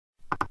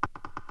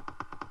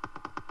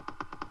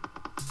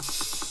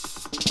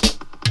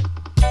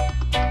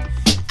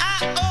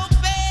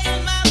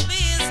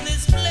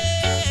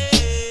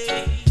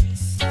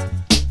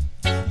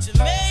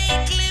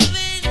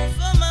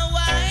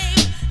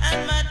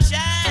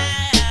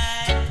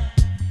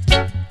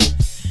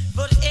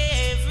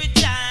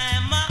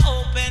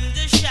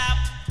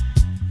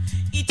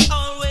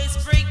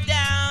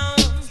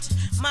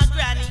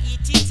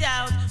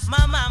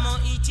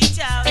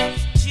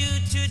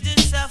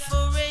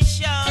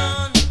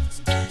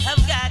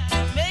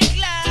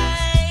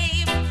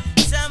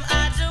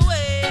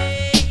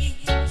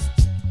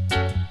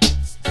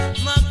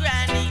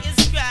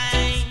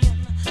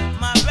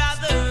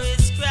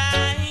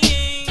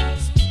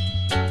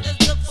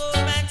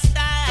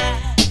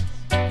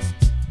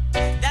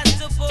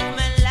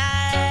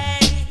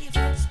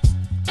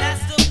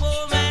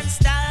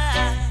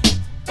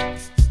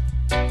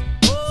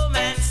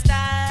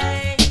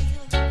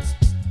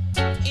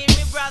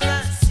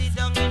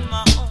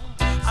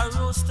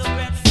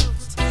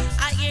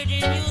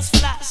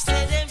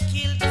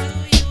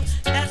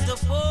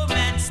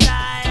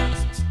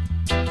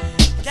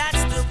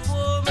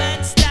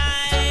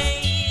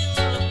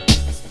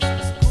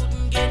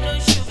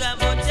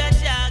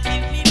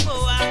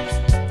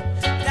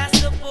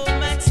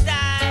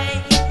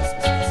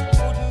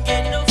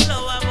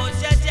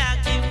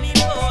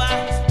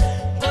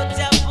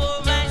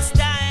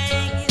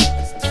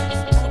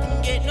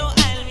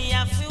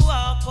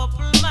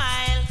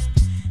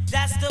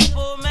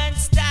poor man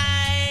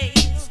style.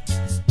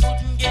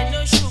 Couldn't get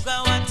no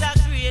sugar, what a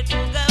great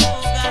booga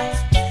booga.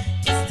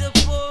 It's the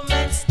poor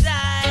man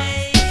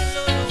style.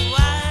 Oh,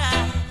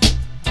 why?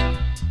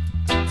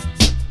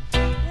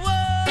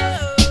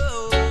 Whoa,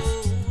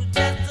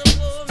 that's the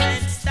poor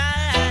man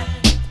style.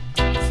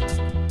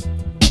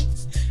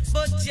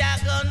 But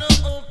you're gonna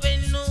open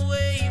no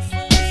way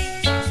for me.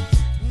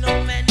 No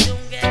man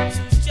don't get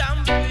too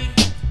jumpy.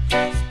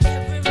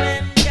 Every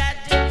man got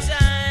the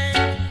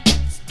time.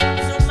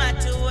 No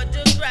matter what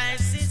the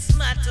crisis,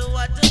 matter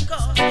what the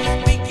cost,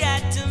 we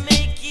got to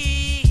make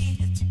it.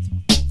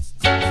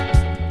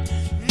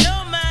 No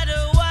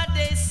matter what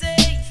they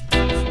say,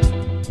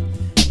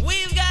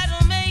 we've got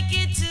to make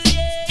it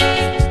today.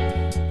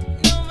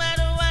 No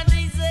matter what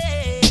they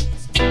say,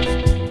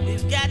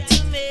 we've got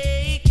to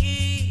make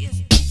it.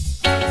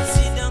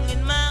 Sit down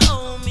in my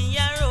home, me a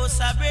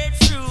roast a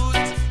breadfruit.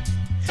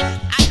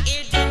 I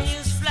hear the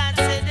news flat,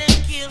 say them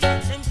killers,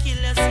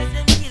 say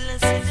them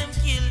killers, say them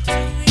kill to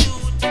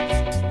youth.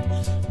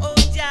 Oh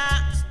yeah,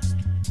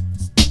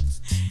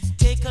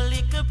 take a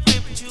little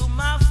trip to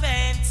my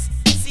fence,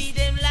 see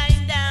them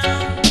lying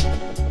down.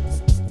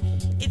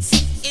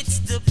 It's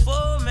the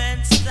poor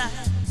man's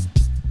style.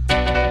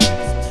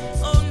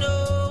 Oh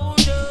no,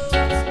 no.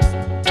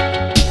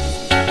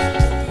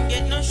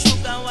 Get no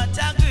sugar, what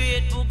a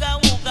great booga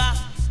wooga.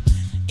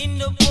 In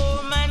the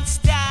poor man's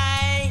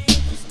style.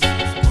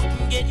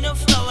 Couldn't get no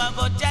flour,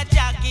 but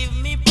Jaja give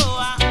me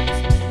power.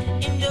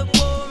 In the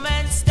poor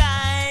man's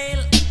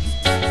style.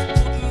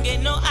 Couldn't get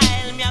no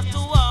aisle, me have to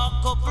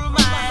walk couple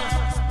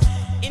miles.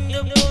 In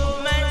the poor